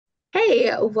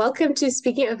Hey, welcome to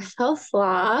Speaking of Health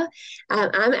Law.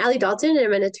 I'm Alé Dalton, and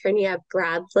I'm an attorney at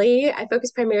Bradley. I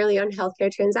focus primarily on healthcare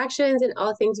transactions and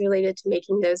all things related to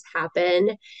making those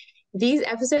happen. These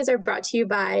episodes are brought to you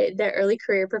by the Early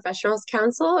Career Professionals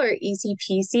Council, or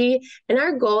ECPC, and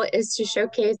our goal is to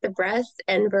showcase the breadth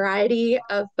and variety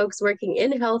of folks working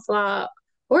in health law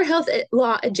or health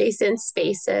law adjacent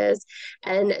spaces,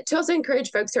 and to also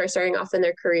encourage folks who are starting off in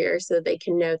their career so that they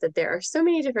can know that there are so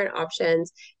many different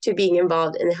options to being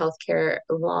involved in the healthcare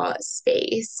law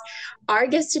space. Our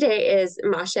guest today is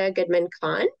Masha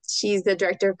Goodman-Khan. She's the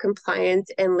Director of Compliance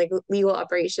and Legal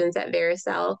Operations at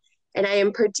Vericel, and I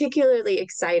am particularly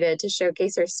excited to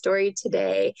showcase her story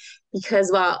today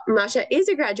because while Masha is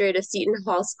a graduate of Seton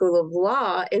Hall School of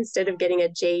Law, instead of getting a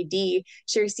JD,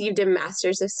 she received a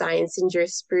Master's of Science in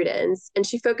Jurisprudence. And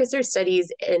she focused her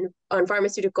studies on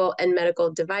pharmaceutical and medical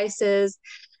devices,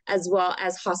 as well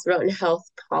as hospital and health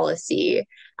policy.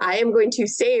 I am going to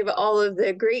save all of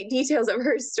the great details of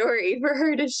her story for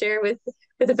her to share with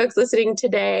the folks listening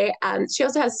today. She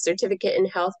also has a certificate in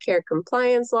healthcare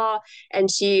compliance law, and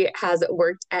she has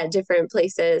worked at different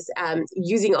places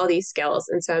using all these skills.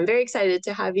 And so I'm very excited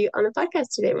to have you on the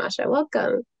podcast today, Masha.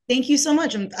 Welcome. Thank you so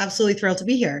much. I'm absolutely thrilled to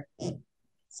be here.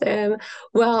 So,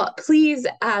 well, please,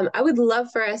 I would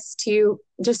love for us to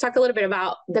just talk a little bit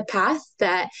about the path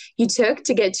that you took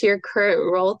to get to your current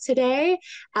role today,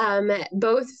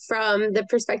 both from the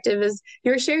perspective as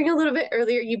you were sharing a little bit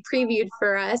earlier, you previewed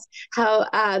for us how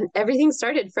everything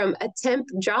started from a temp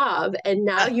job and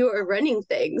now you are running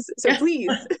things. So Yeah.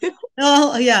 please.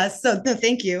 Oh, yeah. So, no,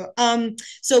 thank you.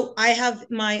 So I have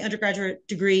my undergraduate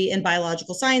degree in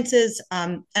biological sciences,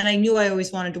 and I knew I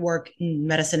always wanted to work in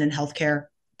medicine and healthcare.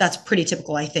 That's pretty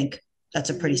typical, I think. That's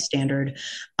a pretty standard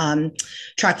um,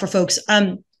 track for folks.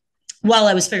 While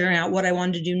I was figuring out what I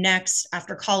wanted to do next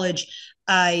after college,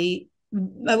 I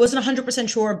I wasn't 100%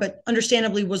 sure, but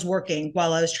understandably was working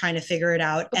while I was trying to figure it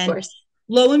out. Of And course.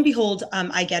 lo and behold,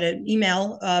 I get an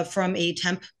email from a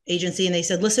temp agency, and they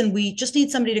said, "Listen, we just need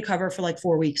somebody to cover for like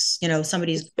 4 weeks. You know,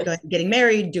 somebody's getting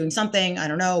married, doing something. I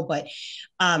don't know, but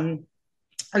um,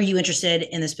 are you interested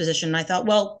in this position?" And I thought,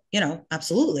 well,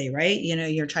 absolutely, right?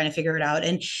 You're trying to figure it out.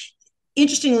 And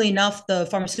interestingly enough, the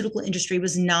pharmaceutical industry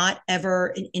was not ever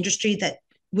an industry that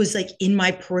was like in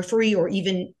my periphery or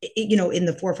even in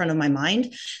the forefront of my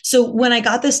mind. So when I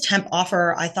got this temp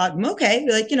offer, I thought, okay,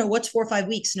 like, what's 4 or 5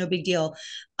 weeks, no big deal.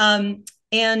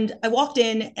 And I walked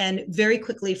in, and very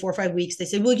quickly, 4 or 5 weeks, they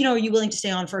said, well, are you willing to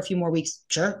stay on for a few more weeks?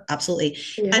 Sure, absolutely.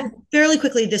 And Yeah. fairly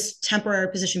quickly, this temporary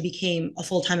position became a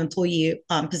full-time employee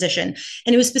position,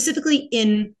 and it was specifically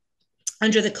in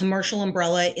under the commercial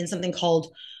umbrella in something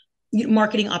called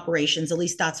marketing operations. At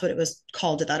least that's what it was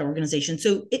called at that organization.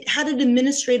 So it had an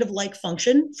administrative like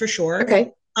function for sure.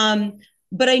 Okay. Um,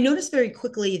 but I noticed very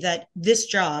quickly that this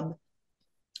job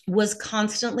was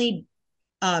constantly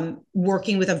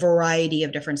working with a variety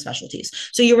of different specialties.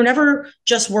 So you were never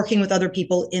just working with other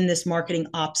people in this marketing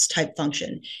ops type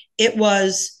function. It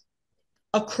was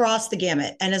across the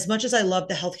gamut. And as much as I loved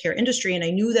the healthcare industry, and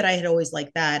I knew that I had always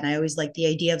liked that, and I always liked the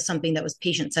idea of something that was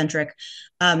patient centric,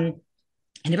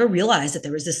 I never realized that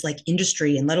there was this like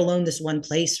industry, and let alone this one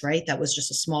place, right? That was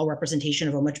just a small representation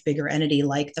of a much bigger entity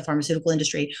like the pharmaceutical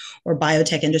industry or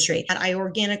biotech industry. And I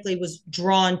organically was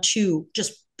drawn to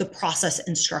just the process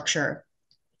and structure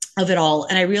of it all.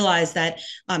 And I realized that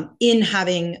in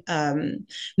having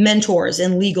mentors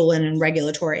in legal and in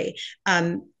regulatory,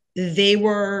 they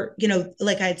were,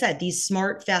 like I had said, these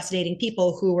smart, fascinating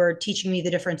people who were teaching me the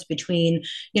difference between,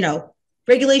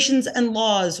 regulations and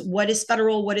laws, what is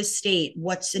federal, what is state,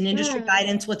 what's an industry Yeah.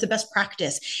 guidance, what's a best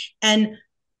practice. And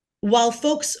while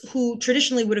folks who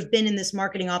traditionally would have been in this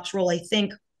marketing ops role, I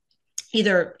think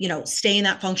either stay in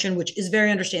that function, which is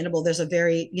very understandable. There's a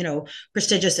very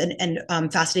prestigious and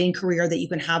fascinating career that you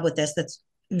can have with this that's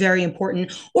very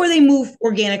important, or they move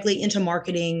organically into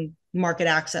marketing, market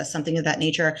access, something of that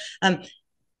nature.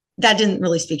 That didn't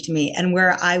really speak to me. And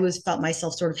where I was felt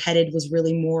myself sort of headed was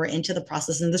really more into the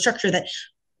process and the structure that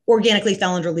organically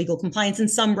fell under legal compliance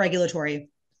and some regulatory.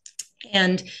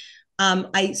 And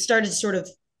I started to sort of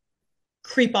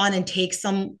creep on and take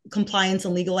some compliance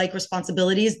and legal like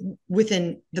responsibilities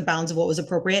within the bounds of what was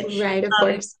appropriate. Right. Of Um,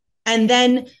 course. and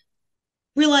then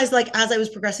realized, like, as I was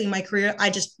progressing in my career, I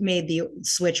just made the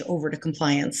switch over to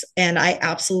compliance. And I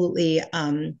absolutely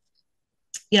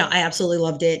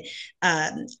loved it.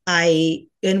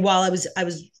 And while I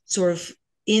was sort of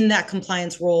in that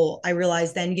compliance role, I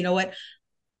realized then, what,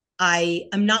 I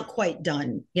am not quite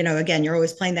done. Again, you're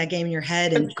always playing that game in your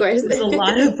head, and Of course. there's a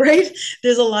lot of right.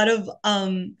 There's a lot of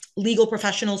legal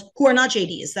professionals who are not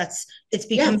JDs. It's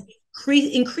Yeah. become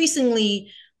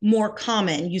increasingly more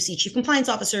common. You see chief compliance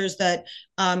officers that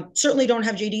certainly don't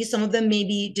have JDs. Some of them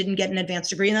maybe didn't get an advanced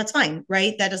degree, and that's fine,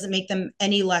 right? That doesn't make them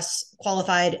any less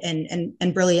qualified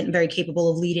and brilliant and very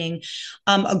capable of leading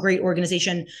a great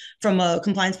organization from a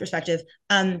compliance perspective.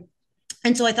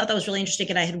 And so I thought that was really interesting.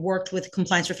 And I had worked with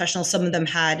compliance professionals. Some of them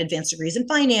had advanced degrees in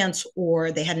finance,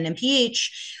 or they had an MPH,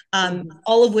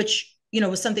 all of which,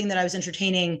 was something that I was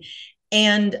entertaining.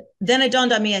 And then it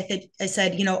dawned on me, I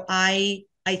said,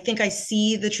 I think I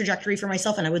see the trajectory for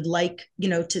myself, and I would like,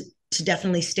 to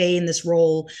definitely stay in this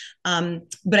role.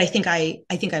 But I think I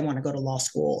want to go to law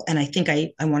school, and I think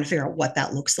I want to figure out what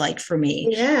that looks like for me.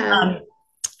 Yeah.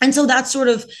 And so that's sort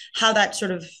of how that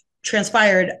sort of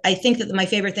transpired. I think that my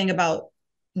favorite thing about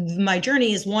my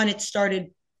journey is, one, it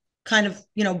started kind of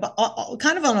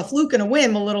on a fluke and a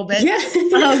whim a little bit. Yeah.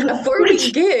 A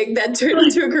 4-week gig that turned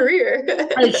into a career.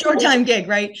 A short time gig,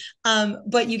 right?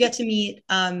 But you get to meet,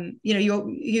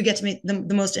 you get to meet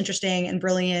the most interesting and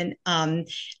brilliant and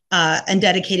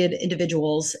dedicated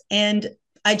individuals. And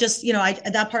I just,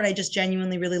 that part I just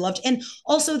genuinely really loved. And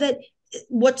also that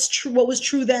what was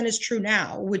true then is true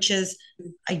now, which is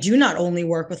I do not only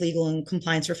work with legal and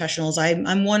compliance professionals.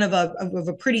 I'm one of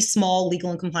a pretty small legal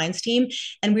and compliance team,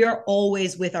 and we are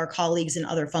always with our colleagues in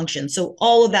other functions. So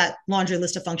all of that laundry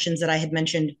list of functions that I had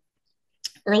mentioned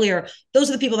earlier, those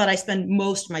are the people that I spend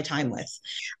most of my time with.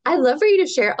 I'd love for you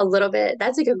to share a little bit.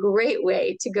 That's like a great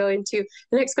way to go into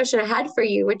the next question I had for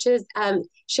you, which is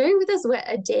sharing with us what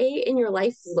a day in your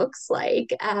life looks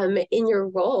like in your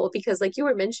role. Because like you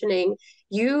were mentioning,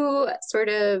 you sort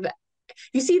of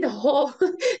you see the whole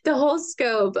the whole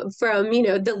scope from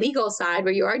the legal side,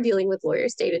 where you are dealing with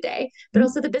lawyers day to day, but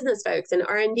also the business folks and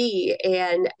R&D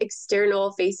and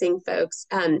external facing folks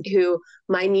who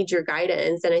might need your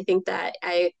guidance. And I think that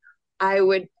I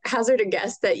would hazard a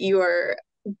guess that you are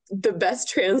the best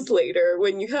translator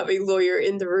when you have a lawyer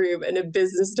in the room and a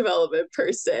business development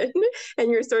person,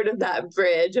 and you're sort of that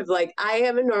bridge of like, I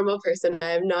am a normal person,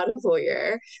 I am not a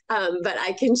lawyer, but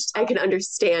I can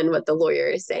understand what the lawyer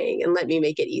is saying, and let me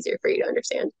make it easier for you to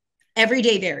understand. Every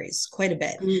day varies quite a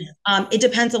bit. It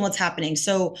depends on what's happening.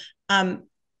 So I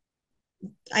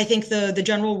think the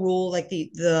general rule, like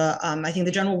I think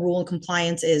the general rule in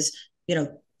compliance is,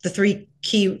 the 3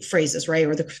 key phrases, right?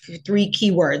 Or the 3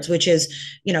 key words, which is,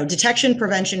 detection,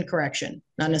 prevention, correction,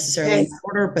 not necessarily in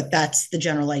order, but that's the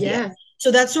general idea. Yeah.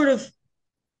 So that's sort of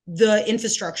the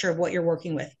infrastructure of what you're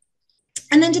working with.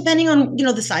 And then depending on,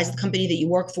 the size of the company that you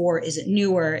work for, is it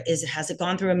newer? Has it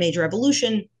gone through a major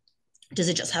evolution? Does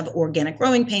it just have organic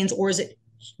growing pains, or is it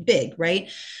big, right?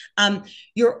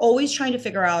 You're always trying to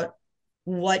figure out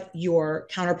what your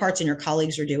counterparts and your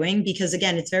colleagues are doing, because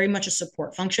again, it's very much a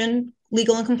support function,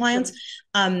 legal and compliance.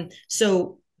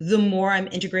 So the more I'm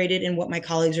integrated in what my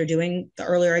colleagues are doing, the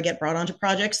earlier I get brought onto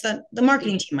projects that the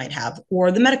marketing team might have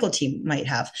or the medical team might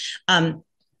have,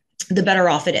 the better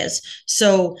off it is.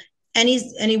 So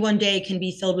any one day can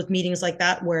be filled with meetings like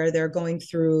that, where they're going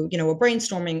through, a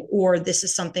brainstorming, or this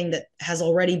is something that has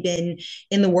already been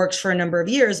in the works for a number of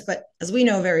years. But as we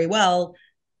know very well,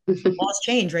 laws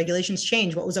change, regulations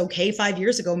change. What was okay 5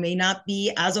 years ago may not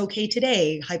be as okay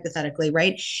today, hypothetically,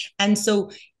 right? And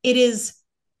so it is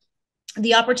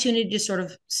the opportunity to sort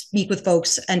of speak with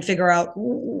folks and figure out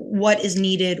what is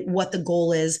needed, what the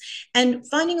goal is, and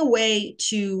finding a way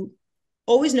to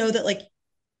always know that, like,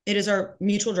 it is our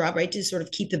mutual job, right, to sort of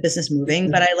keep the business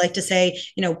moving. But I like to say,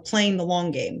 playing the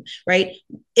long game, right?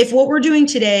 If what we're doing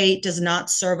today does not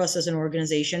serve us as an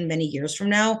organization many years from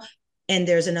now, and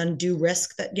there's an undue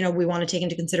risk that, we want to take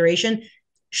into consideration,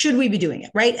 should we be doing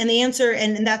it, right? And the answer,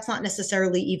 and that's not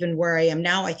necessarily even where I am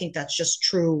now. I think that's just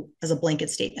true as a blanket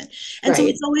statement. And so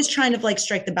it's always trying to like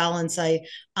strike the balance.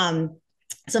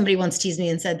 Somebody once teased me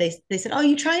and said, they said, oh,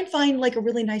 you try and find like a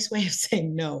really nice way of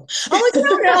saying no. I'm like,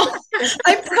 no,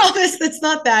 I promise that's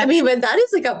not that. I mean, but that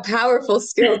is like a powerful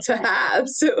skill to have.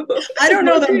 So I don't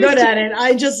know that I'm good at it.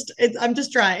 I'm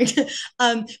just trying.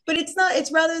 But it's not,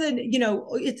 it's rather than,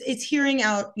 it's hearing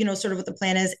out, sort of what the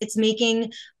plan is. It's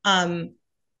making,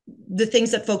 the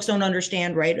things that folks don't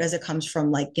understand, right, as it comes from,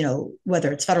 like,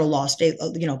 whether it's federal law, state,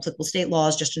 applicable state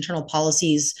laws, just internal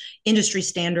policies, industry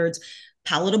standards,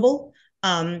 palatable.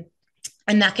 And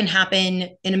that can happen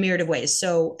in a myriad of ways.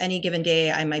 So any given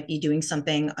day, I might be doing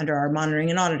something under our monitoring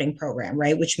and auditing program,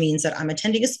 right? Which means that I'm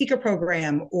attending a speaker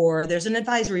program, or there's an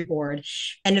advisory board.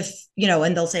 And if,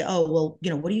 and they'll say, oh, well,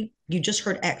 what do you just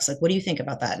heard X, like, what do you think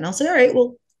about that? And I'll say, all right,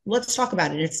 well, let's talk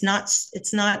about it. It's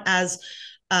not as,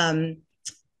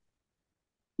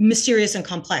 mysterious and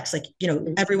complex. Like,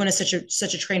 everyone is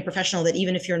such a trained professional that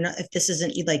even if you're not, if this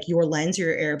isn't like your lens or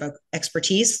your area of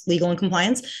expertise, legal and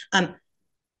compliance,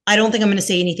 I don't think I'm going to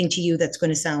say anything to you that's going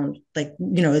to sound like,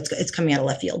 it's coming out of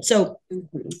left field. So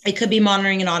it could be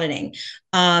monitoring and auditing.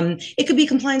 It could be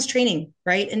compliance training,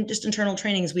 right? And just internal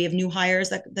trainings. We have new hires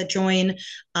that join,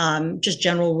 just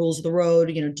general rules of the road.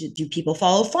 Do people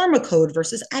follow pharma code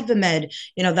versus AdvaMed?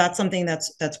 That's something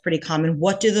that's pretty common.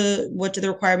 What do the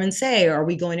requirements say? Are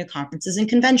we going to conferences and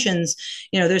conventions?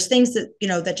 There's things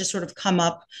that just sort of come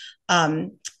up.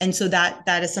 And so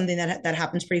that is something that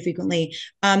happens pretty frequently.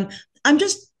 I'm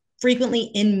just frequently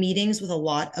in meetings with a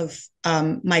lot of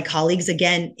my colleagues,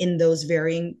 again, in those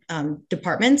varying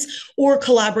departments, or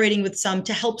collaborating with some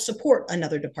to help support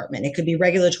another department. It could be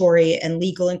regulatory and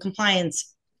legal and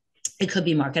compliance. It could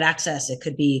be market access. It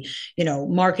could be,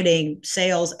 marketing,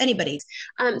 sales, anybody.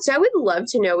 So I would love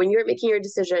to know, when you were making your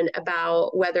decision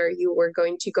about whether you were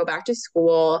going to go back to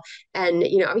school, and,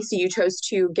 obviously you chose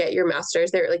to get your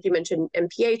master's there, like you mentioned,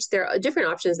 MPH, there are different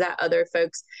options that other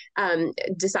folks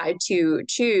decide to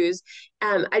choose.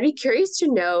 I'd be curious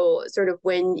to know, sort of,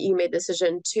 when you made the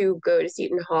decision to go to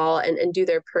Seton Hall and do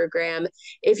their program,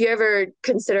 if you ever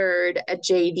considered a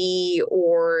JD,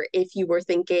 or if you were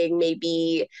thinking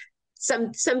maybe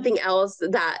something else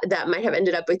that might have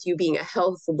ended up with you being a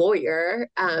health lawyer.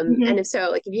 And if so,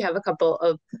 like, if you have a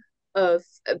couple of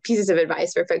pieces of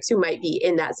advice for folks who might be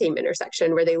in that same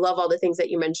intersection where they love all the things that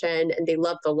you mentioned and they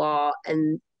love the law,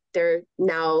 and they're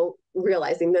now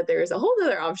realizing that there's a whole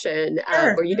other option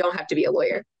where you don't have to be a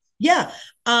lawyer. Yeah.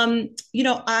 I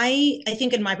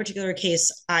think in my particular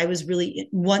case, I was really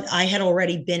I had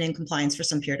already been in compliance for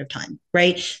some period of time,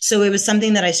 right? So it was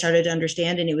something that I started to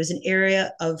understand, and it was an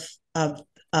area of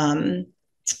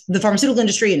the pharmaceutical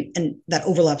industry, and that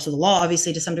overlaps with the law,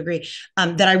 obviously, to some degree,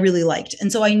 that I really liked.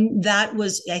 And so I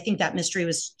think that mystery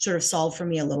was sort of solved for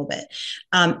me a little bit.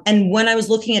 And when I was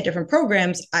looking at different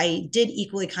programs, I did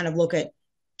equally kind of look at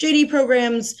JD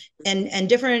programs and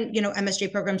different,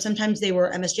 MSJ programs. Sometimes they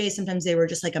were MSJ, sometimes they were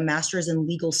just like a master's in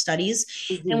legal studies.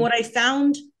 And what I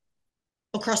found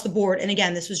across the board, and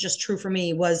again, this was just true for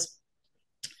me, was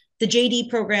the JD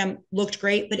program looked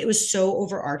great, but it was so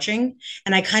overarching.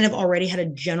 And I kind of already had a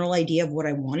general idea of what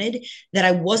I wanted, that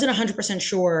I wasn't 100%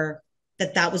 sure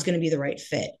that was going to be the right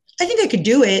fit. I think I could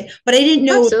do it, but I didn't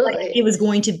know if it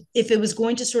was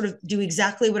going to sort of do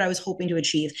exactly what I was hoping to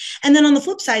achieve. And then on the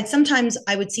flip side, sometimes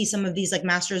I would see some of these like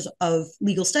Masters of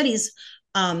Legal Studies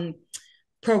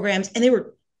programs, and they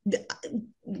were,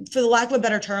 for the lack of a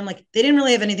better term, like, they didn't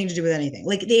really have anything to do with anything.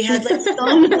 Like, they had like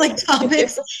some like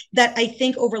topics that I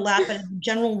think overlap, but as a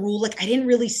general rule, like, I didn't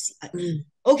really see.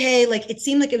 Okay, like, it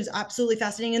seemed like it was absolutely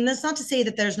fascinating, and that's not to say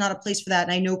that there's not a place for that.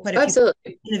 And I know quite a few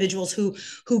individuals who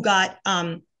got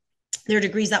their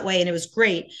degrees that way, and it was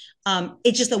great.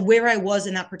 It's just that where I was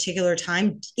in that particular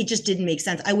time, it just didn't make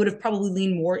sense. I would have probably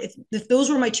leaned more, if those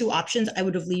were my two options, I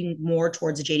would have leaned more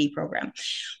towards a JD program.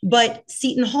 But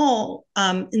Seton Hall,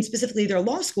 and specifically their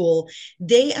law school,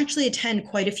 they actually attend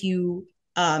quite a few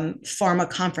pharma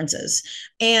conferences.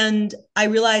 And I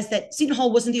realized that Seton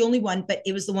Hall wasn't the only one, but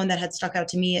it was the one that had stuck out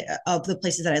to me of the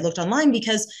places that I looked online,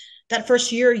 because that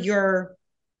first year you're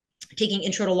taking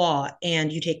intro to law,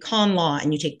 and you take con law,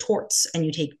 and you take torts, and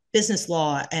you take business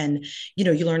law, and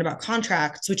you learn about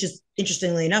contracts, which is,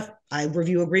 interestingly enough, I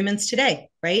review agreements today,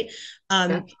 right?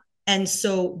 And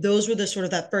so those were the sort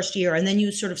of that first year, and then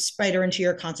you sort of spider into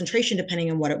your concentration depending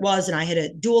on what it was. And I had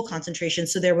a dual concentration,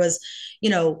 so there was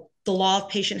the law of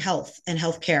patient health and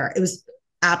healthcare. It was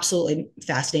absolutely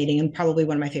fascinating, and probably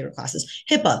one of my favorite classes.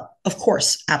 HIPAA, of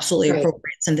course, absolutely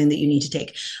appropriate, something that you need to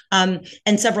take.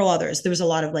 And several others. There was a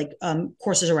lot of like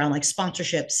courses around like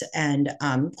sponsorships and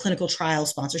clinical trial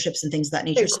sponsorships and things of that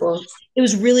nature. Cool. So it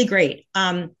was really great.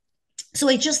 So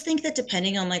I just think that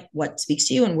depending on like what speaks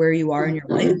to you and where you are in your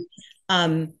life,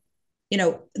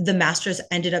 the master's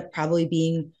ended up probably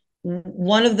being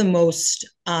one of the most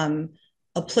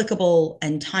applicable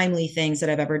and timely things that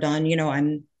I've ever done.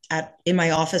 I'm in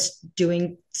my office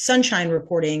doing sunshine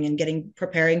reporting and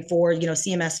preparing for,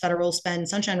 CMS federal spend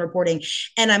sunshine reporting.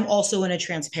 And I'm also in a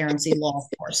transparency law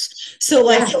course. So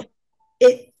like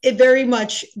it very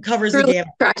much covers the gamut.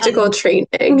 Practical training.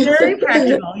 Very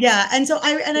practical. Yeah. And so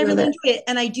I really enjoy it.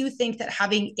 And I do think that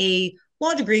having a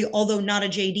law degree, although not a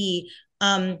JD,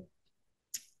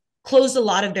 closed a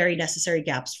lot of very necessary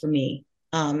gaps for me.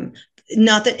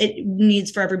 Not that it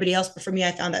needs for everybody else, but for me,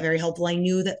 I found that very helpful. I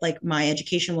knew that like my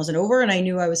education wasn't over, and I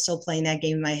knew I was still playing that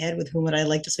game in my head with whom would I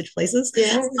like to switch places.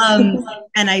 Yeah.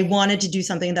 And I wanted to do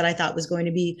something that I thought was going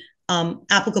to be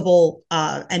applicable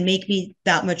and make me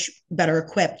that much better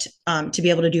equipped to be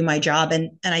able to do my job.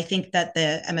 And I think that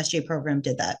the MSJ program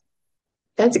did that.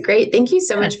 That's great. Thank you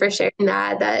so Yeah. much for sharing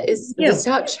that. That is Thank you.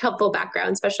 such helpful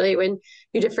background, especially when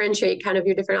you differentiate kind of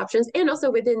your different options, and also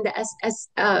within the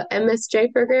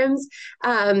MSJ programs.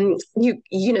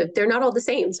 You know they're not all the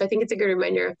same, so I think it's a good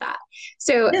reminder of that.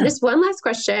 So, Yeah. just one last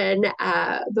question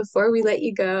before we let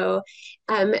you go.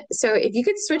 So, if you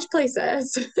could switch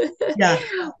places Yeah.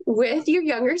 with your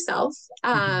younger self,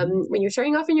 Mhm. when you're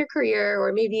starting off in your career,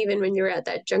 or maybe even when you're at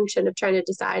that junction of trying to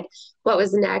decide what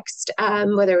was next,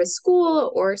 whether it was school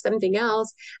or something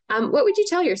else, what would you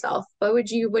tell yourself? What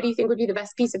do you think would be the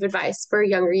best piece of advice for a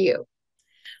younger you?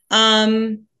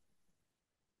 Um,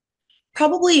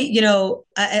 Probably,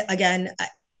 again,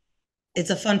 it's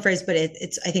a fun phrase, but I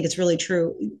think it's really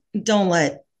true. Don't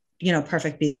let,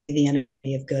 perfect be the enemy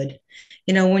of good.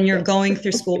 When you're Yeah. going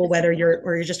through school, whether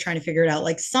you're just trying to figure it out,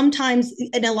 like sometimes,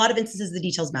 in a lot of instances, the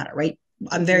details matter, right?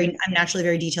 Mm-hmm. I'm naturally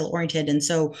very detail oriented. And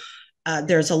so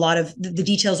there's a lot of the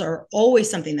details are always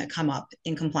something that come up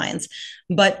in compliance.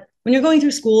 But when you're going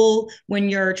through school, when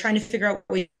you're trying to figure out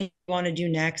what you want to do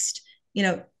next, you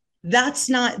know, that's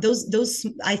not those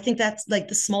I think that's like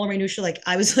the smaller minutia. Like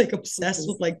I was like obsessed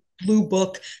with like blue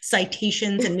book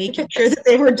citations and making sure that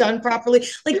they were done properly.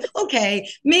 Like, okay,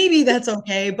 maybe that's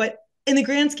okay, but in the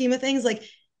grand scheme of things, like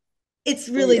it's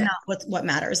really Yeah. not what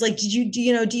matters. Like, do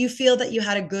you feel that you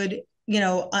had a good,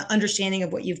 understanding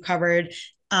of what you've covered?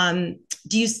 Do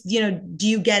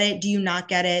you get it? Do you not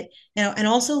get it? And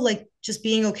also like just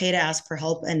being okay to ask for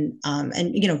help and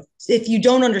if you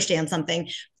don't understand something,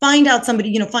 find out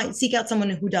somebody, seek out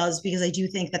someone who does, because I do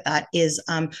think that that is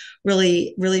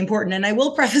really, really important. And I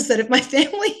will preface that if my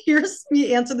family hears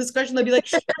me answer this question, they'll be like,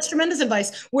 that's tremendous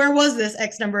advice. Where was this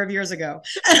X number of years ago?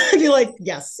 And I'd be like,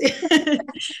 yes.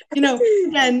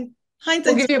 Again, We'll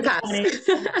hindsight's give you a pass.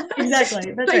 2020. Exactly. That's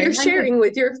But right. Hindsight. you're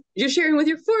sharing with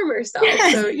your former self.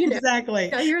 Yes, So, exactly.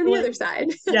 now you're on the Like, other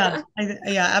side. yeah,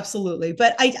 yeah, absolutely.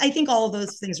 But I think all of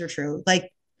those things are true.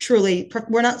 Like truly,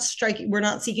 we're not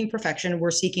seeking perfection.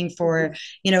 We're seeking for,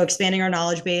 expanding our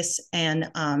knowledge base and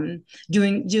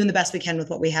doing the best we can with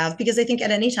what we have. Because I think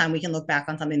at any time we can look back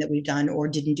on something that we've done or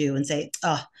didn't do and say,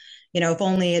 oh, if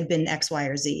only it had been X, Y,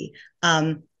 or Z.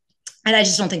 And I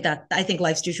just don't think that. I think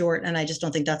life's too short, and I just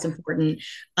don't think that's important.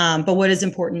 But what is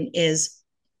important is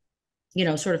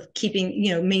sort of keeping,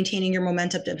 maintaining your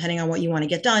momentum depending on what you want to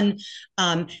get done.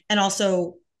 And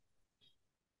also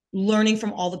learning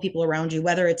from all the people around you,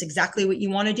 whether it's exactly what you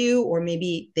want to do, or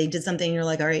maybe they did something and you're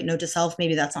like, all right, note to self,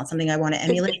 maybe that's not something I want to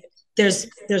emulate. There's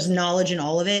knowledge in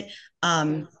all of it.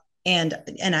 And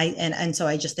so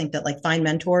I just think that like find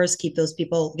mentors, keep those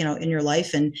people, in your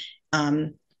life. And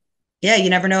yeah,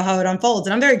 you never know how it unfolds.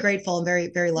 And I'm very grateful and very,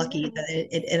 very lucky that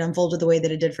it unfolded the way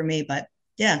that it did for me. But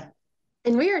yeah.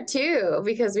 And we are too,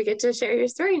 because we get to share your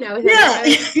story now with Yeah.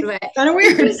 everyone. But Kind of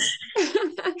thank you, weird.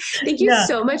 thank you Yeah.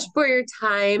 so much for your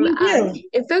time. Thank you.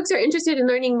 If folks are interested in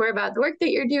learning more about the work that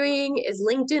you're doing, is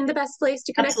LinkedIn the best place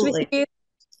to connect with Absolutely. you?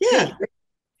 Yeah. Okay.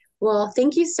 Well,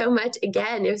 thank you so much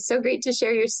again. It was so great to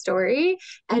share your story,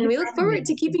 Thank and you we for look having forward me.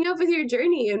 to keeping up with your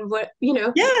journey and the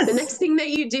Yes. next thing that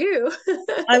you do.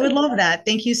 I would love that.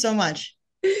 Thank you so much.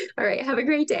 All right. Have a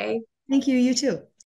great day. Thank you. You too.